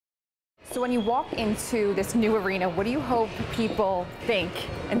So when you walk into this new arena, what do you hope people think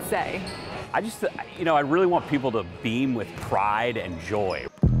and say? I really want people to beam with pride and joy.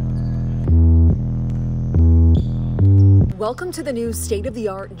 Welcome to the new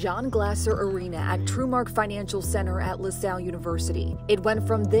state-of-the-art John Glaser Arena at Trumark Financial Center at LaSalle University. It went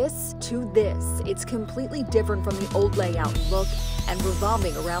from this to this. It's completely different from the old layout and look, and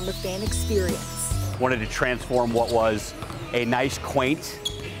revolving around the fan experience. Wanted to transform what was a nice, quaint,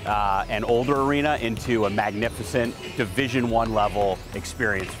 and older arena into a magnificent Division I level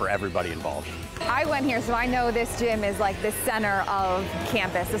experience for everybody involved. I went here, so I know this gym is like the center of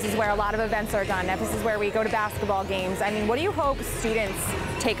campus. This is where a lot of events are done. This is where we go to basketball games. I mean, what do you hope students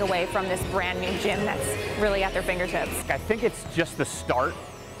take away from this brand new gym that's really at their fingertips? I think it's just the start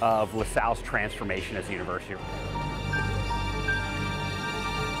of LaSalle's transformation as a university.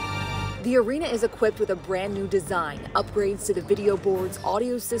 The arena is equipped with a brand new design, upgrades to the video boards,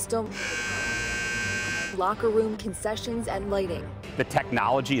 audio system, locker room, concessions, and lighting. The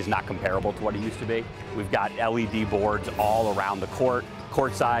technology is not comparable to what it used to be. We've got LED boards all around the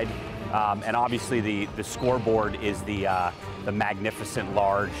courtside, and obviously the scoreboard is the magnificent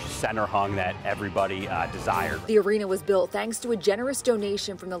large center hung that everybody desired. The arena was built thanks to a generous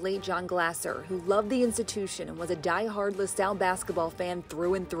donation from the late John Glaser, who loved the institution and was a die-hard LaSalle basketball fan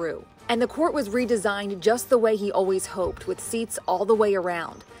through and through. And the court was redesigned just the way he always hoped, with seats all the way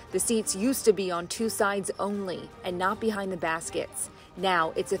around. The seats used to be on two sides only and not behind the baskets.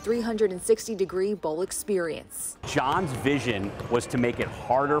 Now it's a 360-degree bowl experience. John's vision was to make it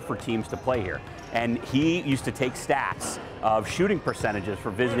harder for teams to play here. And he used to take stats of shooting percentages for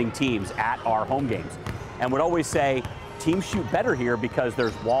visiting teams at our home games and would always say, teams shoot better here because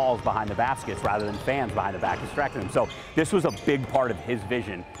there's walls behind the baskets rather than fans behind the back distracting them. So this was a big part of his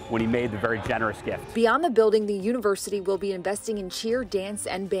vision when he made the very generous gift. Beyond the building, the university will be investing in cheer, dance,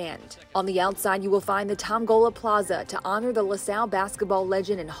 and band. On the outside, you will find the Tom Gola Plaza to honor the LaSalle basketball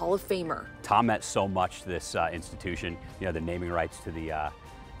legend and Hall of Famer. Tom meant so much to this institution, the naming rights to the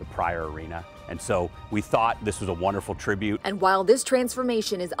prior arena. And so we thought this was a wonderful tribute. And while this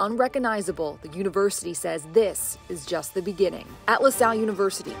transformation is unrecognizable, the university says this is just the beginning. At LaSalle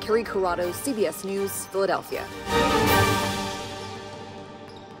University, Carrie Corrado, CBS News, Philadelphia.